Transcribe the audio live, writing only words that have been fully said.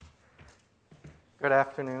Good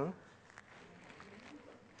afternoon.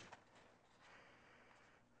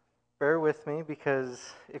 Bear with me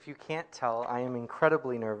because if you can't tell, I am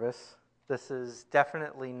incredibly nervous. This is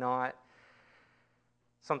definitely not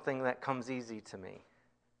something that comes easy to me.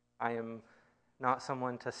 I am not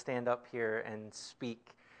someone to stand up here and speak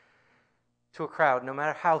to a crowd, no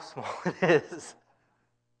matter how small it is.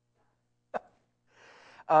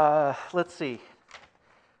 Let's see.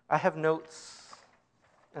 I have notes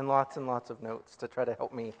and lots of notes to try to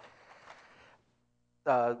help me.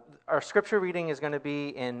 Our scripture reading is going to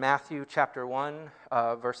be in Matthew chapter 1,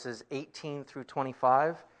 verses 18 through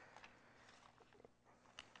 25.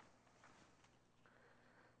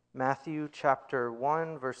 Matthew chapter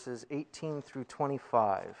 1, verses 18 through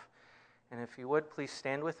 25. And if you would, please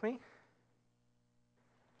stand with me.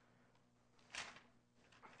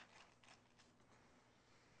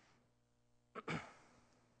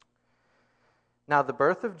 Now the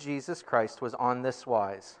birth of Jesus Christ was on this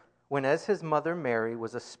wise. When as his mother Mary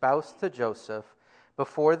was espoused to Joseph,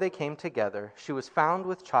 before they came together, she was found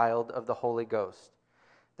with child of the Holy Ghost.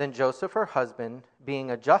 Then Joseph, her husband,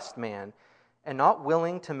 being a just man, and not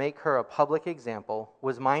willing to make her a public example,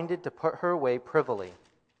 was minded to put her away privily.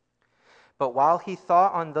 But while he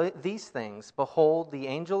thought on these things, behold, the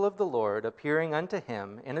angel of the Lord appearing unto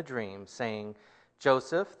him in a dream, saying,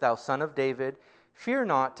 Joseph, thou son of David, fear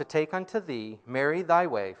not to take unto thee Mary thy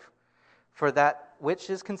wife, for that which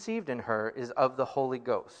is conceived in her is of the Holy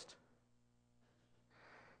Ghost.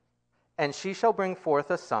 And she shall bring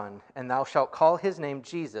forth a son, and thou shalt call his name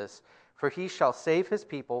Jesus, for he shall save his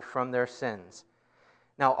people from their sins.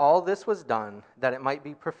 Now all this was done, that it might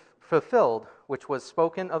be fulfilled, which was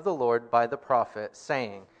spoken of the Lord by the prophet,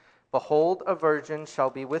 saying, Behold, a virgin shall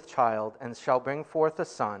be with child, and shall bring forth a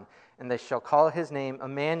son, and they shall call his name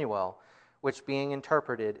Emmanuel, which being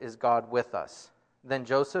interpreted is God with us. Then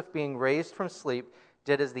Joseph, being raised from sleep,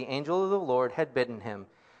 did as the angel of the Lord had bidden him,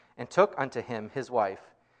 and took unto him his wife,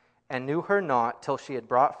 and knew her not till she had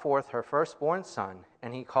brought forth her firstborn son,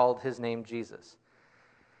 and he called his name Jesus.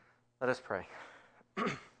 Let us pray.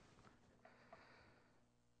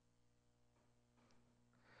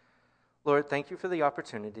 Lord, thank you for the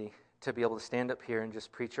opportunity to be able to stand up here and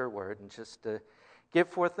just preach your word and just to give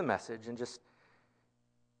forth the message and just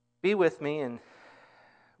be with me and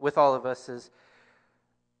with all of us as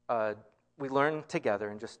we learn together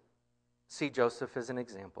and just see Joseph as an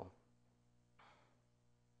example.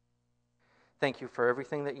 Thank you for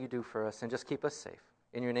everything that you do for us and just keep us safe.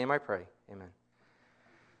 In your name I pray. Amen.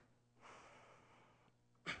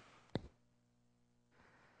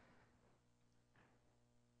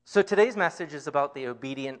 So today's message is about the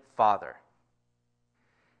obedient father.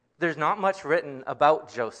 There's not much written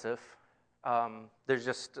about Joseph. There's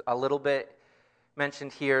just a little bit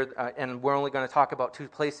mentioned here, and we're only going to talk about two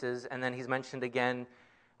places, and then he's mentioned again,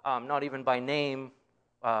 not even by name,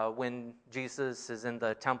 when Jesus is in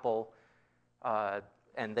the temple,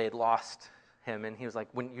 and they'd lost him, and he was like,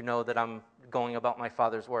 wouldn't you know that I'm going about my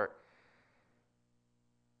Father's work?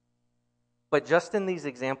 But just in these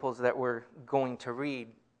examples that we're going to read,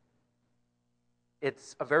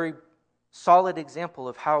 it's a very solid example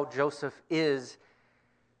of how Joseph is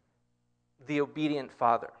the obedient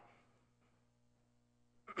father.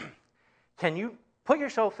 Can you put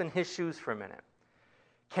yourself in his shoes for a minute?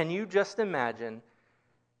 Can you just imagine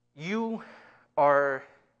you are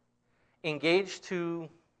engaged to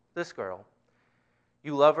this girl,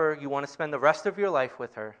 you love her, you want to spend the rest of your life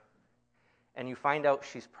with her, and you find out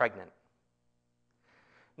she's pregnant.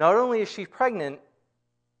 Not only is she pregnant,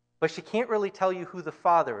 but she can't really tell you who the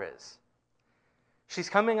father is. She's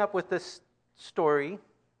coming up with this story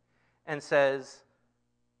and says,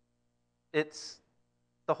 it's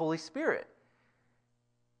the Holy Spirit.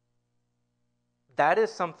 That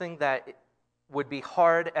is something that would be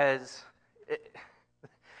hard as...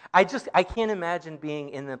 I can't imagine being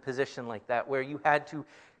in a position like that where you had to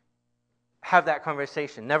have that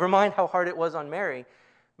conversation. Never mind how hard it was on Mary.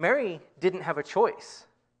 Mary didn't have a choice.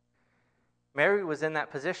 Mary was in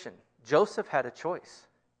that position. Joseph had a choice.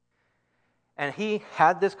 And he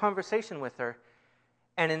had this conversation with her,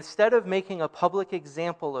 and instead of making a public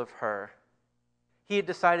example of her, he had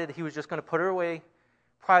decided he was just going to put her away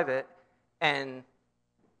private and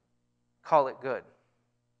call it good.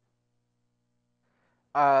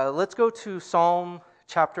 Let's go to Psalm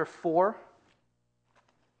chapter 4.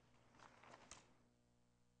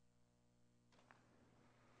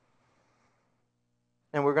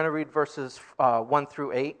 And we're going to read verses 1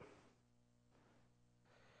 through 8.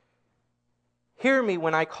 Hear me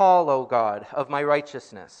when I call, O God, of my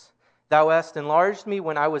righteousness. Thou hast enlarged me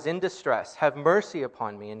when I was in distress. Have mercy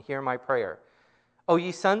upon me and hear my prayer. O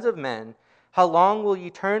ye sons of men, How long will ye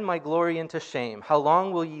turn my glory into shame? How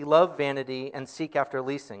long will ye love vanity and seek after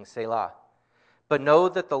leasing? Selah. But know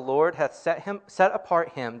that the Lord hath set apart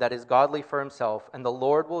him that is godly for himself, and the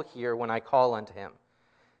Lord will hear when I call unto him.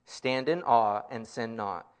 Stand in awe and sin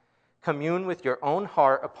not. Commune with your own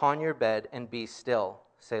heart upon your bed and be still.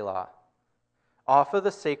 Selah. Offer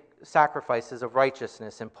the sacrifices of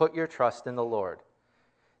righteousness and put your trust in the Lord.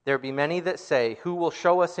 There be many that say, who will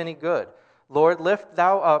show us any good? Lord, lift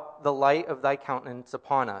thou up the light of thy countenance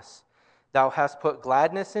upon us. Thou hast put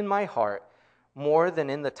gladness in my heart, more than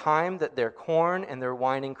in the time that their corn and their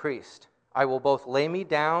wine increased. I will both lay me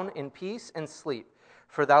down in peace and sleep,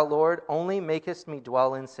 for thou, Lord, only makest me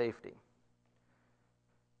dwell in safety.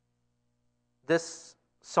 This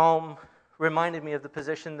psalm reminded me of the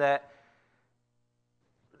position that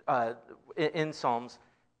in Psalms,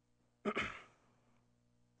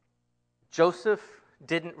 Joseph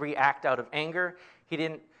didn't react out of anger. He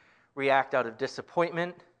didn't react out of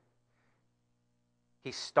disappointment.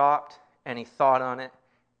 He stopped and he thought on it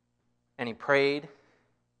and he prayed.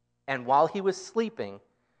 And while he was sleeping,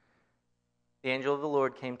 the angel of the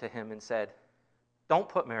Lord came to him and said, don't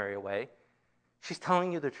put Mary away. She's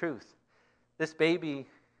telling you the truth. This baby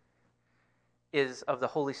is of the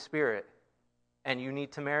Holy Spirit, and you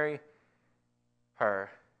need to marry her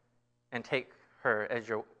and take her as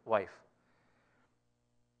your wife.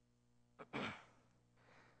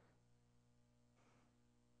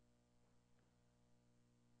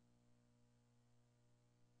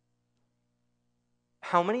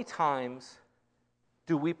 How many times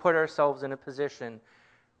do we put ourselves in a position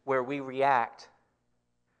where we react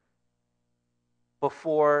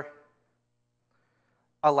before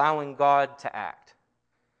allowing God to act?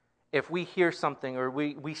 If we hear something or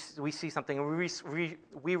we see something and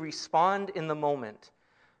we respond in the moment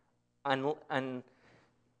and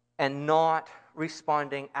not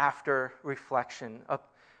responding after reflection,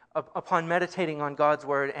 upon meditating on God's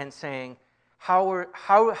word and saying, how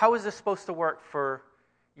is this supposed to work for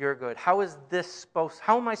your good? How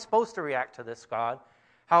am I supposed to react to this, God?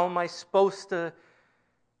 How am I supposed to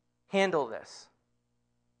handle this?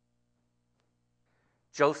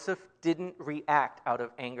 Joseph didn't react out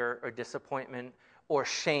of anger or disappointment or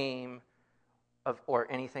shame or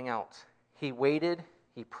anything else. He waited,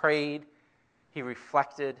 he prayed, he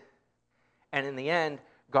reflected, and in the end,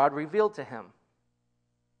 God revealed to him,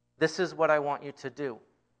 this is what I want you to do.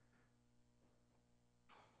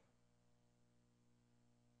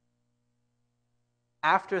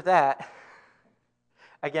 After that,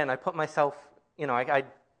 again, I put myself,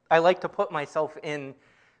 I like to put myself in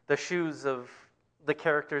the shoes of the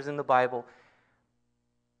characters in the Bible.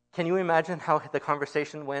 Can you imagine how the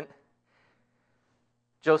conversation went?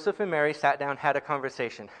 Joseph and Mary sat down, had a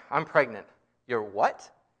conversation. I'm pregnant. You're what?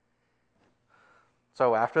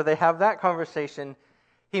 So after they have that conversation,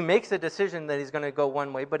 he makes a decision that he's going to go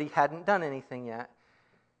one way, but he hadn't done anything yet.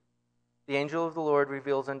 The angel of the Lord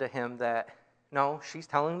reveals unto him that, no, she's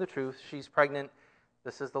telling the truth. She's pregnant.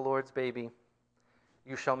 This is the Lord's baby.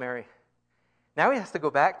 You shall marry. Now he has to go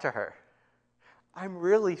back to her. I'm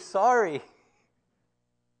really sorry.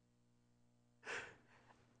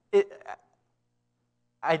 It's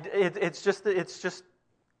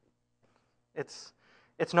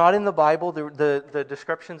not in the Bible. The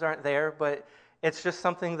descriptions aren't there, but it's just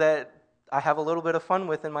something that I have a little bit of fun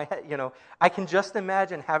with in my head. I can just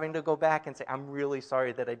imagine having to go back and say, I'm really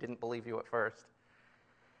sorry that I didn't believe you at first.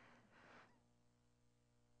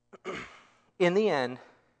 In the end,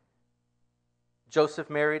 Joseph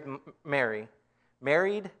married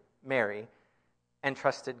Mary, and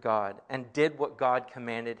trusted God, and did what God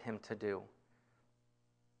commanded him to do.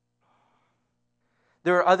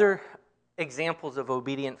 There are other examples of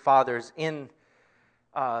obedient fathers in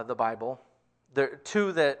the Bible. There are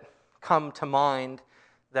two that come to mind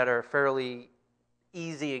that are fairly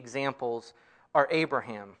easy examples are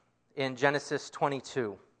Abraham in Genesis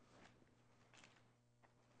 22.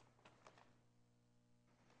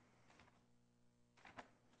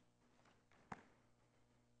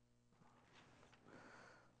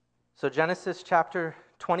 So Genesis chapter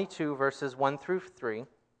 22, verses 1 through 3.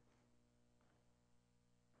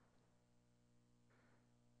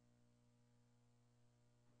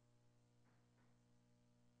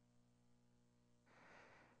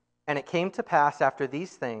 And it came to pass after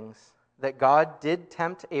these things that God did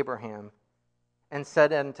tempt Abraham and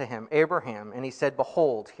said unto him, Abraham, and he said,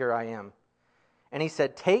 Behold, here I am. And he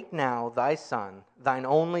said, Take now thy son, thine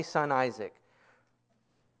only son Isaac,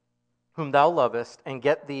 whom thou lovest, and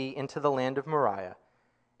get thee into the land of Moriah,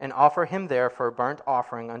 and offer him there for a burnt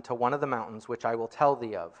offering unto one of the mountains which I will tell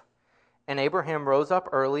thee of. And Abraham rose up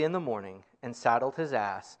early in the morning, and saddled his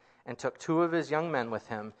ass, and took 2 of his young men with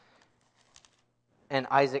him, and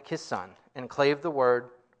Isaac his son, and clave the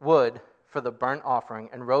wood for the burnt offering,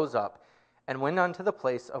 and rose up, and went unto the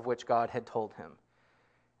place of which God had told him.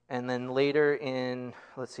 And then later in,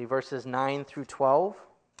 verses 9 through 12.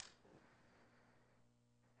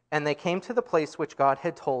 And they came to the place which God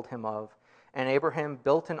had told him of, and Abraham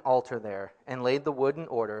built an altar there, and laid the wood in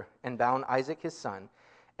order, and bound Isaac his son,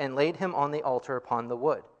 and laid him on the altar upon the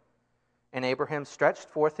wood. And Abraham stretched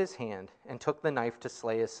forth his hand, and took the knife to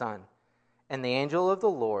slay his son. And the angel of the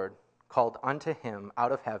Lord called unto him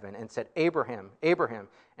out of heaven, and said, Abraham, Abraham.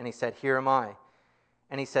 And he said, Here am I.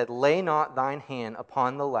 And he said, Lay not thine hand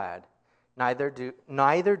upon the lad, neither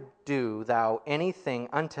do thou anything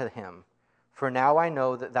unto him. For now I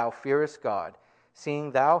know that thou fearest God,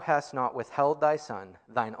 seeing thou hast not withheld thy son,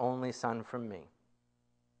 thine only son, from me.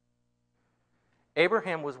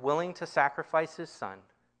 Abraham was willing to sacrifice his son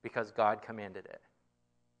because God commanded it.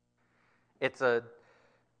 It's an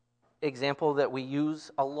example that we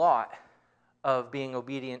use a lot of being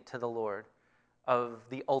obedient to the Lord, of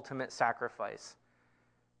the ultimate sacrifice.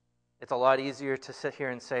 It's a lot easier to sit here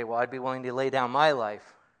and say, well, I'd be willing to lay down my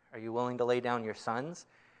life. Are you willing to lay down your sons,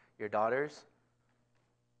 your daughters,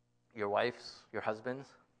 your wives, your husbands?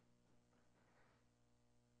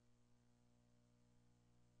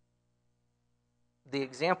 The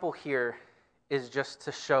example here is just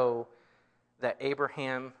to show that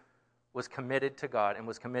Abraham was committed to God and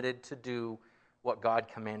was committed to do what God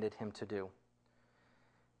commanded him to do.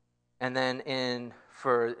 And then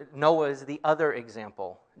for Noah is the other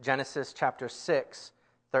example. Genesis chapter 6,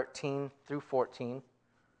 13 through 14.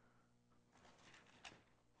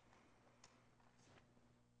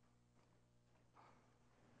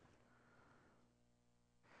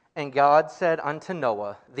 And God said unto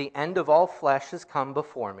Noah, The end of all flesh is come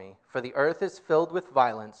before me, for the earth is filled with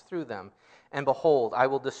violence through them. And behold, I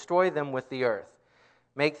will destroy them with the earth.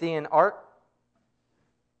 Make thee an ark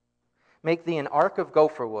of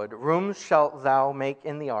gopher wood. Rooms shalt thou make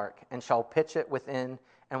in the ark, and shall pitch it within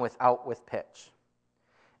and without with pitch.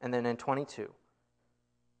 And then in 22,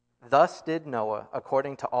 Thus did Noah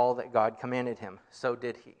according to all that God commanded him, so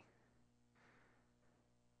did he.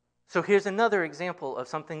 So here's another example of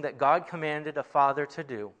something that God commanded a father to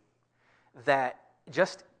do that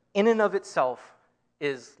just in and of itself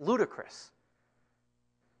is ludicrous.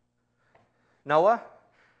 Noah,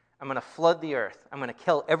 I'm going to flood the earth. I'm going to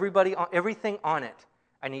kill everything on it.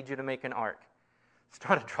 I need you to make an ark. It's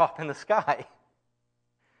not a drop in the sky.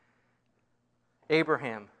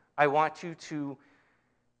 Abraham, I want you to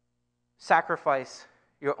sacrifice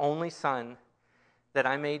your only son that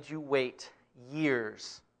I made you wait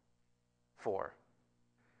years for.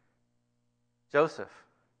 Joseph,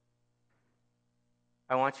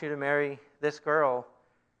 I want you to marry this girl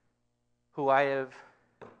who I have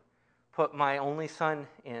put my only son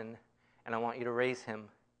in, and I want you to raise him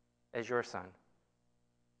as your son.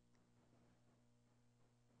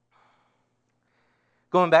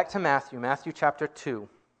 Going back to Matthew chapter 2.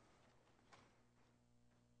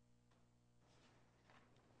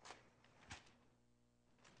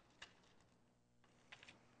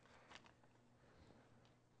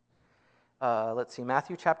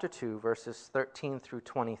 Matthew chapter 2, verses 13 through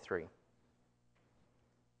 23.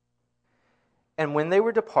 And when they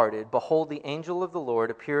were departed, behold, the angel of the Lord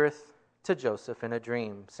appeareth to Joseph in a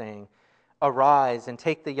dream, saying, Arise, and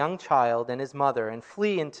take the young child and his mother, and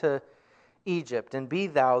flee into Egypt, and be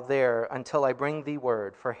thou there until I bring thee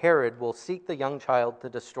word, for Herod will seek the young child to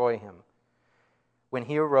destroy him. When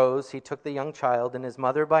he arose, he took the young child and his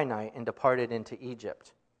mother by night, and departed into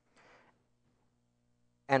Egypt,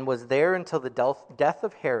 and was there until the death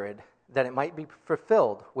of Herod, that it might be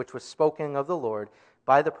fulfilled, which was spoken of the Lord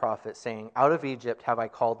by the prophet, saying, Out of Egypt have I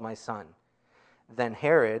called my son. Then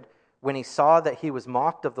Herod, when he saw that he was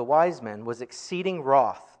mocked of the wise men, was exceeding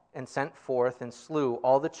wroth, and sent forth and slew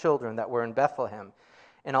all the children that were in Bethlehem,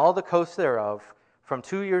 and all the coasts thereof, from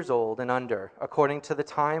 2 years old and under, according to the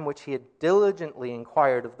time which he had diligently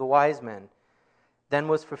inquired of the wise men. Then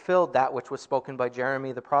was fulfilled that which was spoken by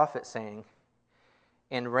Jeremy the prophet, saying,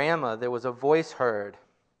 In Ramah there was a voice heard,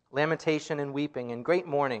 lamentation and weeping, and great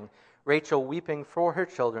mourning, Rachel weeping for her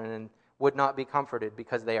children, and would not be comforted,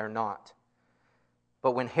 because they are not.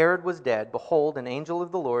 But when Herod was dead, behold, an angel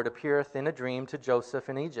of the Lord appeareth in a dream to Joseph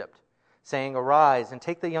in Egypt, saying, Arise, and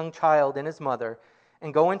take the young child and his mother,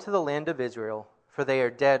 and go into the land of Israel, for they are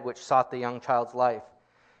dead which sought the young child's life.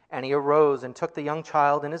 And he arose and took the young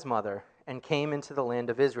child and his mother, and came into the land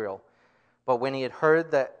of Israel. But when he had heard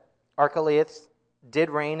that Archelaus did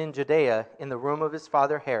reign in Judea in the room of his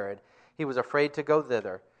father Herod, he was afraid to go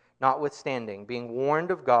thither. Notwithstanding, being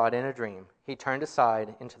warned of God in a dream, he turned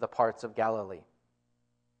aside into the parts of Galilee.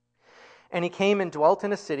 And he came and dwelt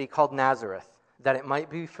in a city called Nazareth, that it might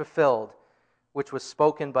be fulfilled, which was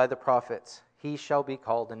spoken by the prophets, he shall be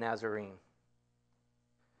called a Nazarene.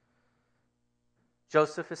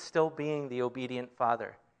 Joseph is still being the obedient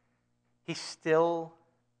father. He's still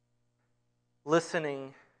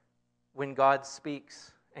listening when God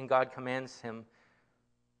speaks and God commands him.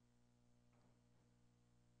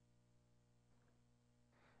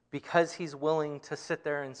 Because he's willing to sit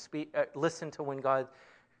there and listen to when God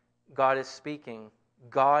is speaking,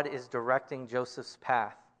 God is directing Joseph's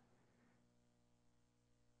path.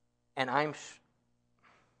 And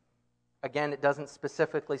again, it doesn't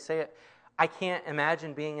specifically say it. I can't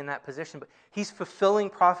imagine being in that position, but he's fulfilling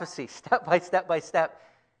prophecy step by step by step,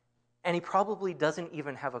 and he probably doesn't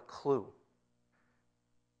even have a clue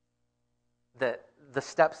that the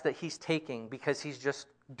steps that he's taking, because he's just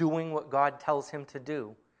doing what God tells him to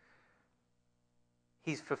do.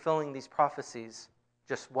 He's fulfilling these prophecies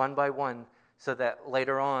just one by one, so that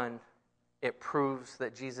later on it proves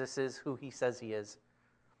that Jesus is who he says he is.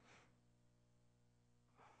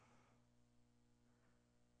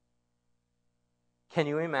 Can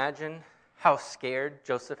you imagine how scared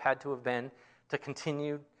Joseph had to have been to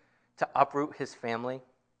continue to uproot his family?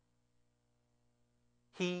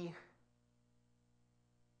 He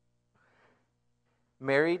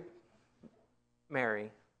married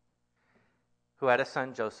Mary, who had a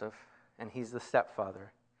son, Joseph, and he's the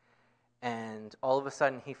stepfather. And all of a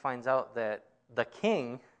sudden he finds out that the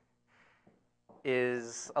king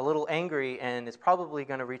is a little angry and is probably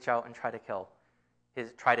going to reach out and try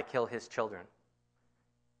to kill his children.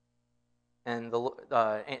 And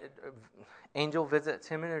the angel visits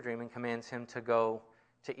him in a dream and commands him to go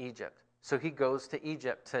to Egypt. So he goes to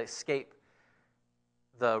Egypt to escape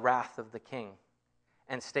the wrath of the king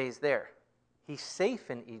and stays there. He's safe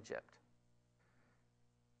in Egypt.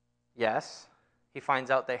 Yes, he finds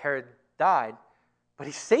out that Herod died, but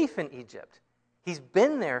he's safe in Egypt. He's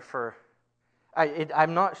been there for...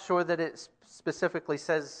 I'm not sure that it specifically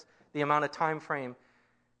says the amount of time frame,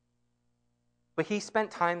 but he spent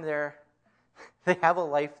time there. They have a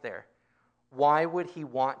life there. Why would he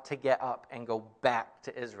want to get up and go back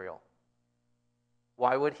to Israel?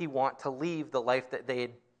 Why would he want to leave the life that they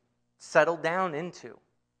had settled down into?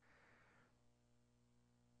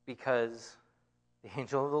 Because the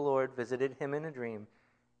angel of the Lord visited him in a dream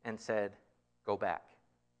and said, "Go back.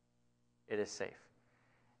 It is safe."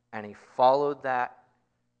 And he followed that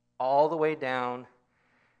all the way down,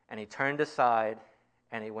 and he turned aside,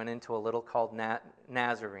 and he went into a little called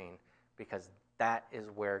Nazarene, because that is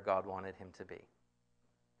where God wanted him to be.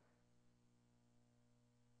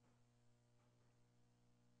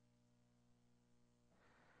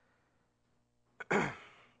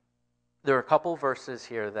 There are a couple verses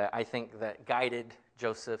here that I think that guided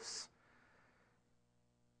Joseph's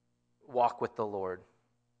walk with the Lord.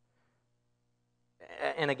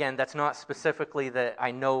 And again, that's not specifically that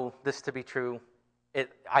I know this to be true.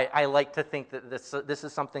 I like to think that this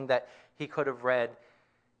is something that he could have read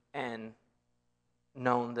and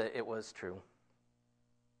known that it was true.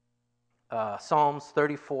 Psalms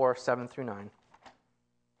 34, 7 through 9.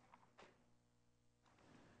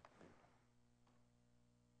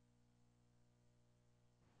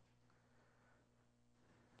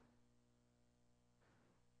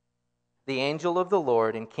 The angel of the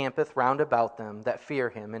Lord encampeth round about them that fear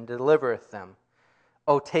him, and delivereth them.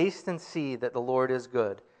 O taste and see that the Lord is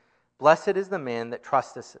good. Blessed is the man that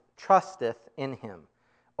trusteth in him.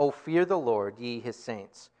 O fear the Lord, ye his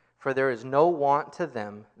saints, for there is no want to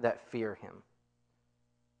them that fear him.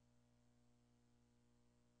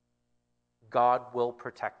 God will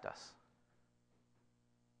protect us.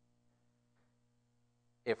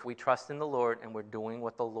 If we trust in the Lord and we're doing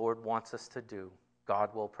what the Lord wants us to do,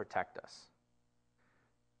 God will protect us.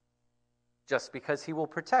 Just because he will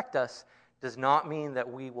protect us does not mean that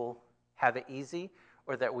we will have it easy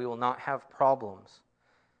or that we will not have problems.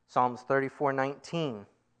 Psalms 34:19.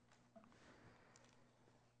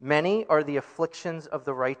 Many are the afflictions of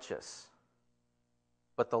the righteous,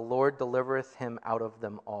 but the Lord delivereth him out of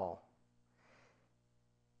them all.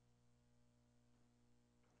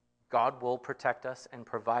 God will protect us and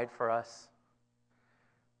provide for us.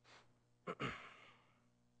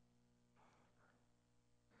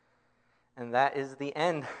 And that is the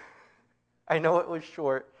end. I know it was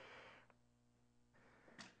short.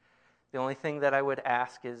 The only thing that I would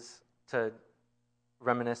ask is to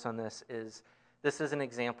reminisce on this is an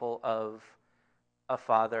example of a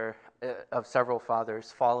father, of several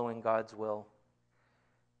fathers following God's will.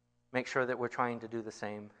 Make sure that we're trying to do the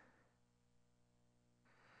same.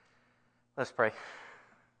 Let's pray.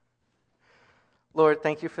 Lord,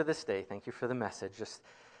 thank you for this day. Thank you for the message. Just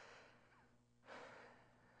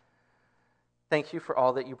thank you for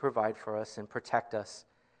all that you provide for us and protect us.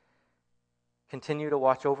 Continue to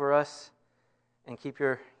watch over us and keep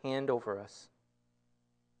your hand over us.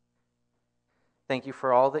 Thank you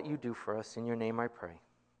for all that you do for us. In your name I pray.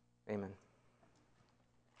 Amen.